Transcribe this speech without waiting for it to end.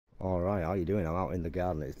Alright, how you doing? I'm out in the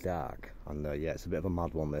garden, it's dark, and yeah, it's a bit of a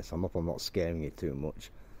mad one this. I'm not scaring you too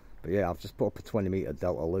much, but yeah, I've just put up a 20-meter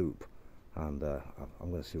delta loop, and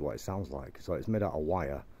I'm going to see what it sounds like. So it's made out of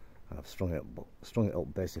wire, and I've strung it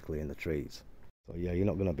up basically in the trees. So yeah, you're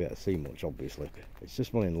not going to be able to see much, obviously. It's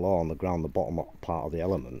just running low on the ground, the bottom part of the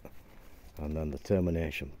element, and then the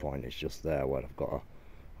termination point is just there where I've got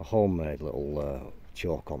a homemade little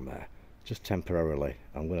choke on there. Just temporarily.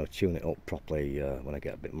 I'm going to tune it up properly when I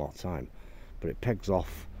get a bit more time, but it pegs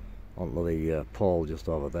off onto the pole just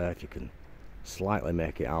over there. If you can slightly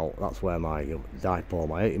make it out, that's where my dipole,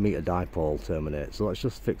 my 80-meter dipole terminates. So it's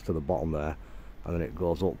just fixed to the bottom there, and then it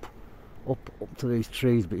goes up to these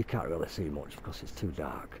trees, but you can't really see much because it's too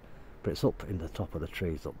dark, but it's up in the top of the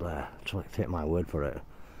trees up there. Try to take my word for it.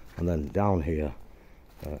 And then down here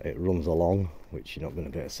it runs along, which you're not going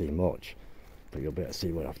to be able to see much, but you'll be able to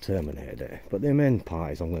see where I've terminated it. But the main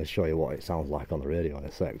part is I'm going to show you what it sounds like on the radio in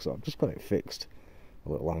a sec. So I've just got it fixed, a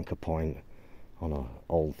little anchor point on an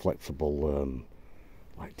old flexible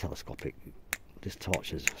like telescopic, this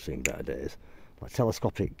torch has seen better days, like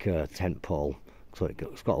telescopic tent pole, so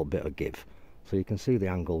it's got a bit of give, so you can see the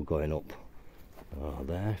angle going up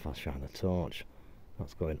there. If I shine the torch,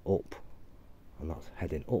 that's going up, and that's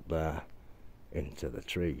heading up there into the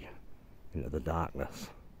tree, into the darkness.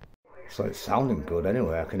 So it's sounding good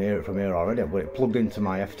anyway. I can hear it from here already. I've got it plugged into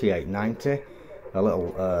my FT-890, a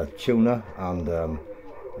little tuner, and a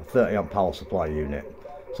 30 amp power supply unit.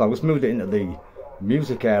 So I just moved it into the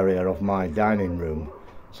music area of my dining room,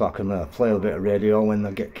 so I can play a bit of radio when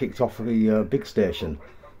I get kicked off of the big station.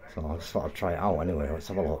 So I just thought I'd try it out anyway. Let's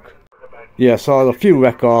have a look. Yeah, so a few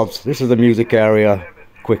records. This is the music area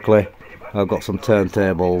quickly. I've got some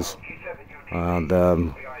turntables and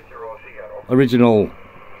original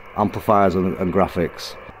amplifiers and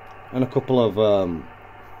graphics, and a couple of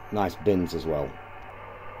nice bins as well.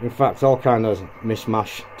 In fact, all kind of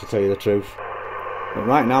mishmash, to tell you the truth. But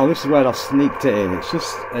right now, this is where I've sneaked it in. It's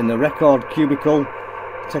just in the record cubicle,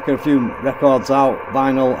 taken a few records out,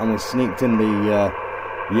 vinyl, and we sneaked in the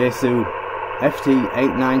YAESU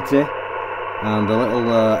FT-890 and a little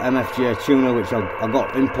MFJ tuner, which I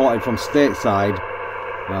got imported from stateside,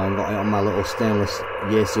 and got it on my little stainless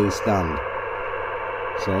YAESU stand.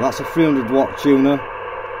 So that's a 300 watt tuner,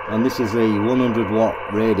 and this is a 100 watt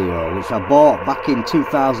radio, which I bought back in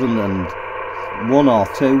 2001 or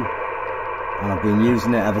 2, and I've been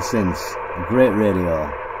using it ever since. A great radio.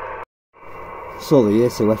 So the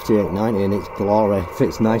YAESU FT-890 in its glory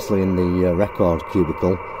fits nicely in the record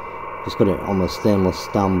cubicle. Just got it on the stainless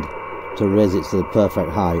stand to raise it to the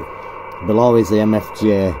perfect height. Below is the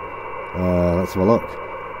MFJ, let's have a look,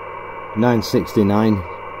 969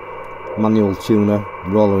 manual tuner,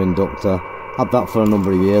 roller inductor. Had that for a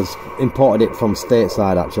number of years. Imported it from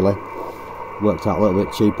stateside actually. Worked out a little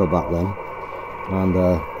bit cheaper back then. And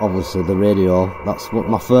obviously the radio, that's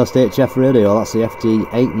my first HF radio, that's the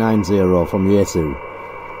FT-890 from YAESU.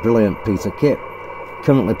 Brilliant piece of kit.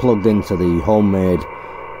 Currently plugged into the homemade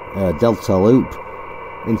delta loop.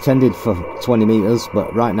 Intended for 20 meters,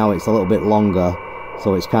 but right now it's a little bit longer,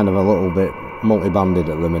 so it's kind of a little bit multi-banded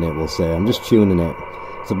at the minute, we'll say. I'm just tuning it.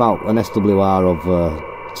 It's about an SWR of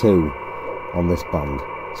 2 on this band.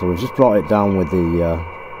 So we've just brought it down with the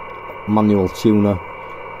manual tuner.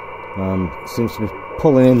 Seems to be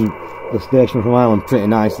pulling in the station from Ireland pretty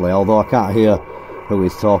nicely, although I can't hear who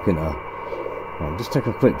he's talking to. I'll just take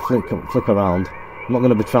a quick flick around. I'm not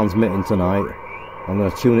going to be transmitting tonight. I'm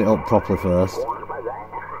going to tune it up properly first.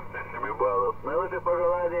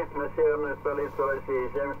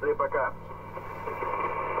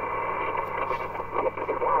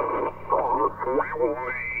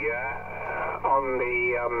 On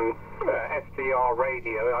the SDR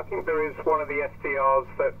radio, I think there is one of the SDRs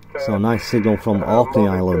that... so a nice signal from Orkney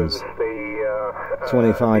Islands,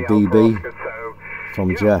 25 dB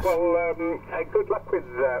from Jeff. Well, good luck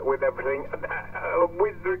with everything.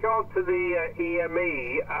 With regard to the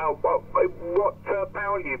EME, what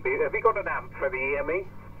power you be? Have you got an amp for the EME?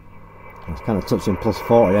 It's kind of touching plus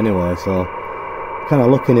 40 anyway, so kind of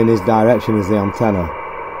looking in his direction is the antenna.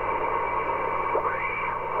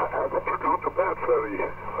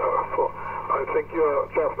 I think you're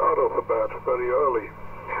just out of the bat very early.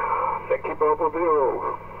 Thank you, Papa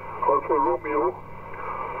Zero. Alpha Romeo,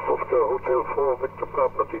 Oscar Hotel 4, Victor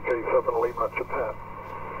Papa, TK7 Lima, Japan.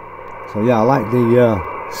 So yeah, I like the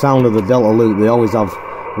sound of the delta loop. They always have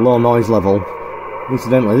low noise level.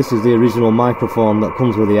 Incidentally, this is the original microphone that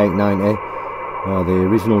comes with the 890. The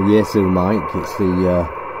original YAESU mic. It's the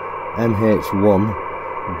MH1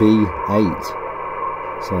 B8.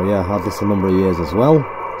 So yeah, I had this a number of years as well.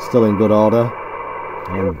 Still in good order.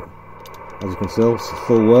 As you can see, it's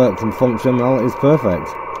full worked and functionality is perfect.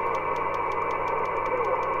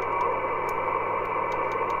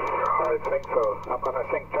 I think so, and I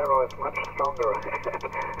think Terra is much stronger.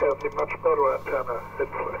 It's a much better antenna. It's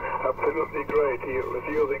absolutely great. He was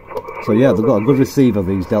using for the... So yeah, they've got a good receiver,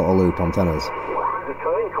 these Delta Loop antennas. It's a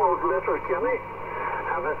town called Little Jimmy,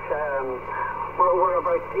 and it's, we're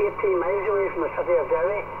about 18 miles away from the city of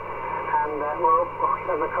Derry, and we're up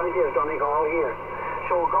in the county of Donegal here.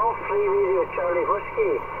 So Golf 3 Radio Charlie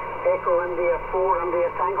Whiskey, Echo India 4 India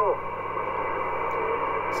Tango.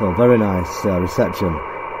 So very nice reception.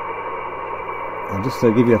 And just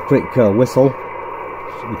to give you a quick whistle,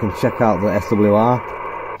 you can check out the SWR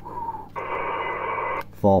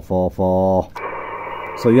 444.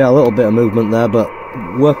 So yeah, a little bit of movement there, but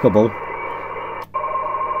workable.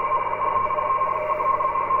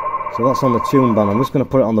 So that's on the tune band. I'm just going to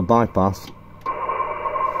put it on the bypass.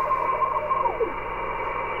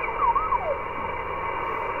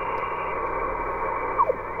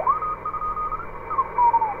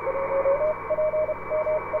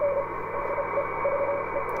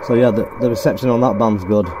 So yeah, the reception on that band's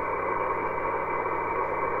good.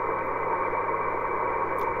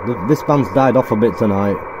 This band's died off a bit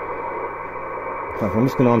tonight. In fact, I'm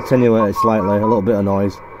just going to attenuate it slightly, a little bit of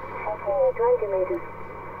noise.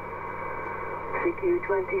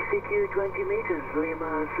 CQ 20 meters,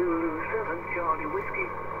 Lima Zulu 7 Charlie Whiskey.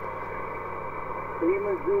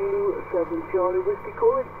 Lima Zulu 7 Charlie Whiskey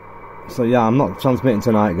calling. So yeah, I'm not transmitting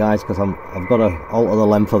tonight, guys, because I've got to alter the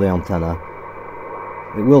length of the antenna.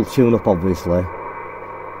 It will tune up, obviously,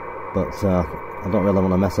 but I don't really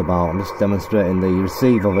want to mess about. I'm just demonstrating the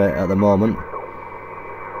receive of it at the moment,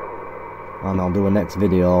 and I'll do a next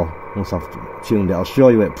video once I've tuned it. I'll show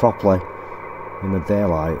you it properly in the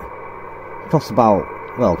daylight. It costs about,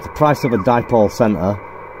 well, the price of a dipole centre.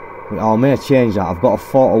 I may change that. I've got a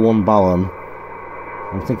 4-to-1 Ballon.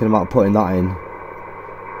 I'm thinking about putting that in.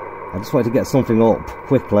 I just wanted to get something up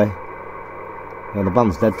quickly. Yeah, the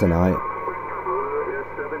band's dead tonight.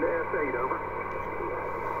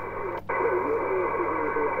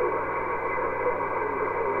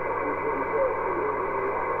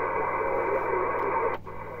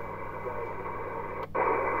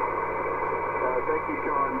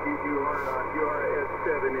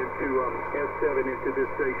 S7 into this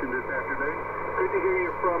station this afternoon. Good to hear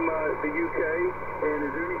you from the UK. And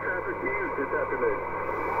is there any traffic news this afternoon?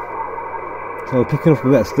 So we're picking up a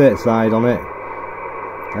bit of stateside on it.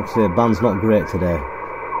 Actually, the band's not great today.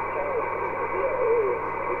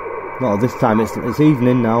 Not at this time. It's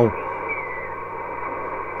evening now.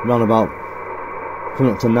 Around about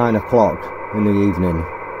coming up to 9 o'clock in the evening,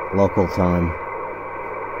 local time.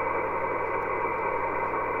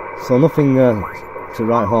 So nothing to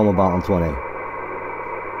write home about on 20.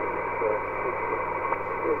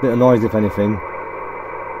 Bit of noise if anything.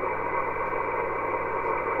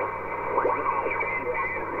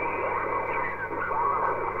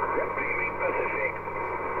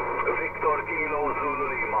 Victor Kilo Zulu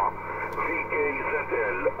Lima,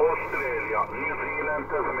 VKZL, Australia, New Zealand,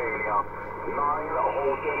 Tasmania, 9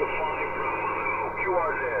 Hotel 5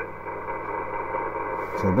 QRZ.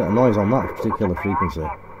 So a bit of noise on that particular frequency.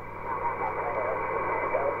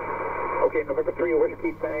 Okay, November 3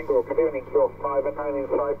 Whiskey Tango, good evening, show 5 and 9 in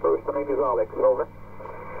Cyprus, the name is Alex, over.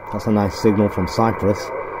 That's a nice signal from Cyprus.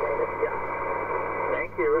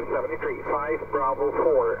 Thank you, 73, 5 Bravo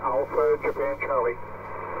 4, Alpha Japan Charlie.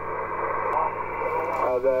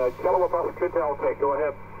 The Kilowatt Oscar Delta, go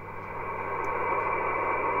ahead.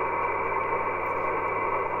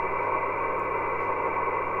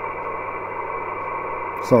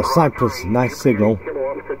 So Cyprus, nice signal.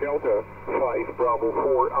 Kilowatt Oscar Delta, 5 Bravo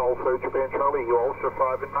 4, Alpha Japan Charlie, you also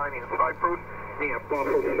 5 and 9 in Cyprus. Near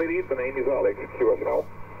Buffalo City, the name is Alex, QSL.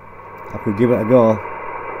 I could give it a go.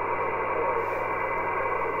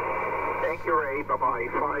 Thank you, Ray, bye-bye,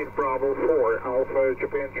 5 Bravo 4, Alpha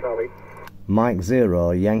Japan Charlie. Mike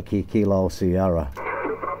 0, Yankee Kilo Sierra.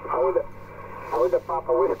 Hold the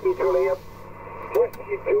Papa, Whiskey Juliet.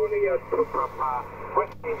 Whiskey Juliet, 2 Papa.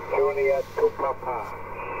 Whiskey Juliet, 2 Papa.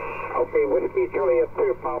 Okay, Whiskey Juliet,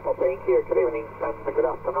 2 Papa. Thank you, good evening, and good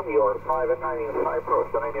afternoon. You're 5 and 9 in Cyprus.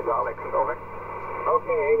 The name is Alex, over.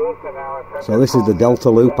 Okay, listen now. So this is the Delta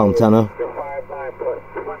Loop antenna.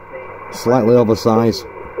 Slightly oversized,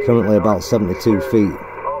 currently about 72 feet.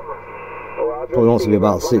 Probably wants to be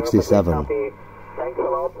about 67.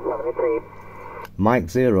 Mike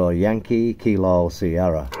 0, Yankee Kilo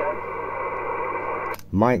Sierra.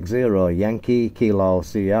 Mike 0, Yankee Kilo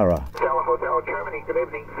Sierra. Hotel Germany, good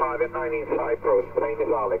evening, 5 and 9 in Cyprus. The name is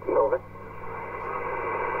Alex, over.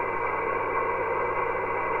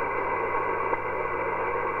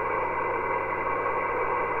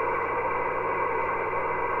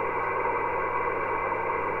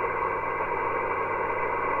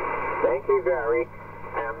 Yankee Gary,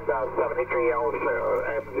 and 73 Alpha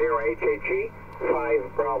M0HHE,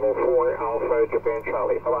 5 Bravo 4 Alpha Japan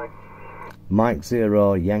Charlie. Bye-bye. Mike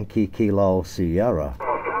 0 Yankee Kilo Sierra.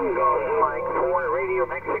 Tango, Mike 4 Radio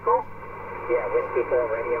Mexico. Yeah, Whiskey 4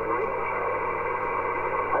 Radio Mike.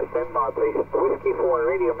 I stand by, please. Whiskey 4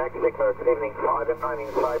 Radio Mexico. Good evening, 5 and 9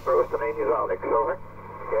 in Cyprus. The name is Alex, over.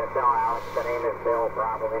 Yes, sir, Alex. The name is Bill,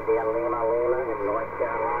 Bravo India Lima in North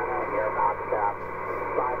Carolina. You're about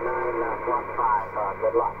 5915.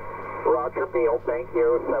 Good luck. Roger, Bill. Thank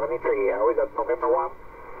you. 73. We got November 1.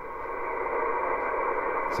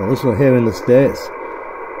 So this we're here in the States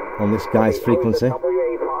on this guy's frequency.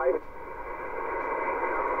 WA5.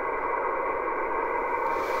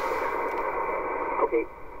 Okay.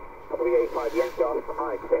 WA5 Yankee Oscar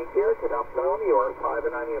Mike. Thank you. Good afternoon. You are 5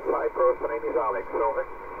 and 9 in Cyprus. The name is Alex. Over.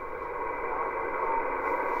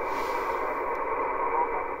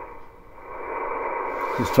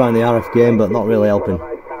 Just trying the RF game, but not really helping.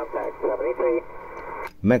 Nice contact. 73.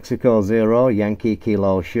 Mexico 0 Yankee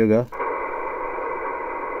Kilo Sugar.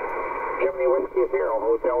 Germany Whiskey 0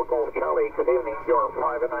 Hotel Golf Charlie. Good evening. You are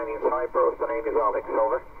 5 and 9 in Cyprus. The name is Alex.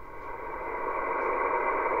 Over.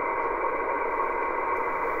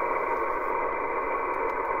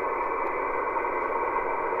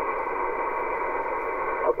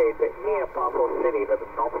 Okay, the near Paphos City, the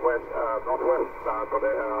northwest to the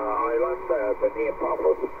island, the near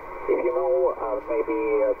Paphos. If you know, maybe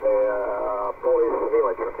the Polish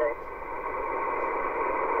village, okay?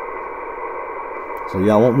 So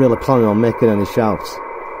yeah, I wasn't really planning on making any shouts.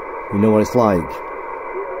 You know what it's like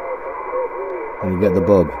when you get the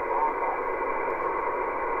bug.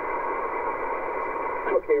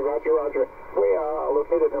 Okay, roger, roger. We are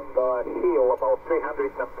located on the hill about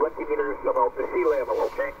 320 meters above the sea level,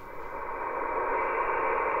 okay?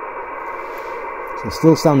 So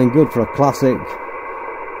still sounding good for a classic,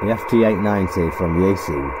 the FT-890 from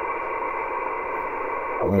YAESU.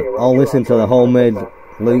 Okay, I'll listen to the homemade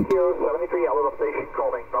loop. 73 out of station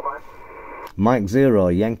calling. Bye-bye. Mike 0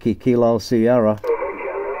 Yankee Kilo Sierra.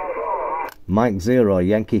 Mike 0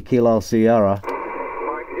 Yankee Kilo Sierra.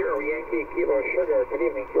 Mike 0 Yankee Kilo Sugar. Good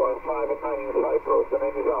evening. You are 5 and 9 in Cyprus. The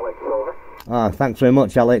name is Alex. Over. Thanks very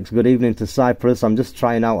much, Alex. Good evening to Cyprus. I'm just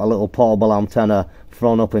trying out a little portable antenna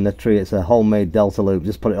thrown up in the tree. It's a homemade Delta loop.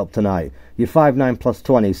 Just put it up tonight. You're 5'9 plus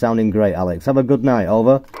 20. Sounding great, Alex. Have a good night.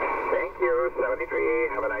 Over. Thank you. 73.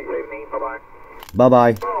 Have a nice evening. Bye-bye.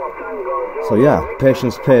 Bye-bye. So yeah,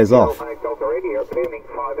 patience pays off.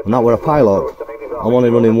 I'm not with a pilot. I'm only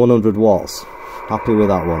running 100 watts. Happy with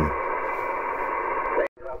that one.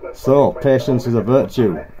 So, patience is a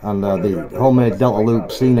virtue, and the homemade Delta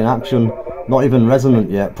loop seen in action, not even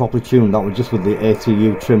resonant yet, properly tuned. That was just with the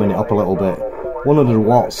ATU trimming it up a little bit. 100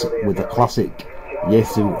 watts with the classic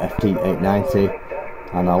YAESU FT-890,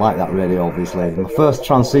 and I like that radio obviously. My first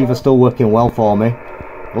transceiver still working well for me.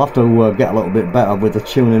 I'll have to get a little bit better with the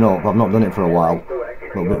tuning up. I've not done it for a while,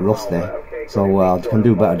 a little bit rusty, so I can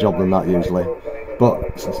do a better job than that usually.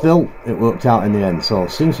 But still, it worked out in the end, so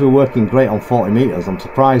it seems to be working great on 40 meters. I'm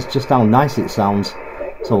surprised just how nice it sounds,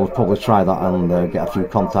 so we'll probably try that and get a few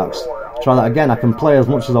contacts. Try that again. I can play as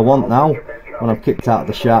much as I want now when I'm kicked out of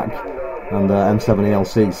the shack, and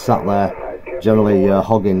M70LC sat there, generally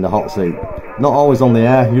hogging the hot seat. Not always on the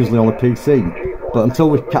air, usually on the PC, but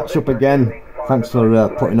until we catch up again, thanks for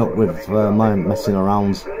putting up with my messing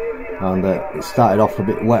around. And it started off a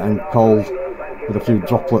bit wet and cold with a few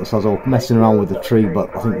droplets as I was messing around with the tree, but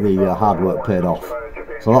I think the hard work paid off.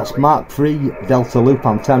 So that's Mark III Delta loop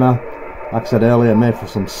antenna, like I said earlier, made from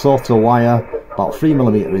some SOTA wire, about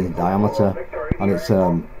 3mm in diameter, and it's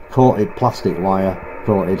coated plastic wire,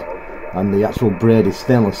 coated, and the actual braid is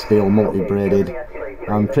stainless steel, multi-braided,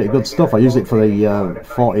 and pretty good stuff. I use it for the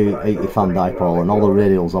 4080 fan dipole and all the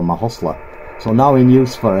radials on my Hustler. So now in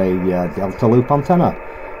use for a Delta loop antenna.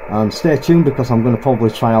 And stay tuned, because I'm going to probably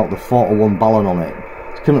try out the 4-to-1 balun on it.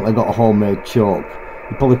 It's currently got a homemade choke.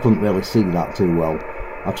 You probably couldn't really see that too well.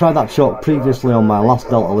 I tried that choke previously on my last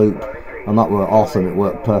Delta loop, and that were awesome. It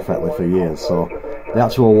worked perfectly for years. So the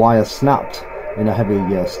actual wire snapped in a heavy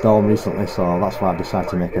storm recently, so that's why I've decided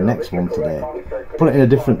to make a next one today. Put it in a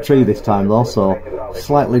different tree this time though, so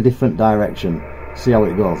slightly different direction. See how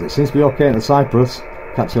it goes. It seems to be okay in the Cyprus.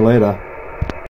 Catch you later.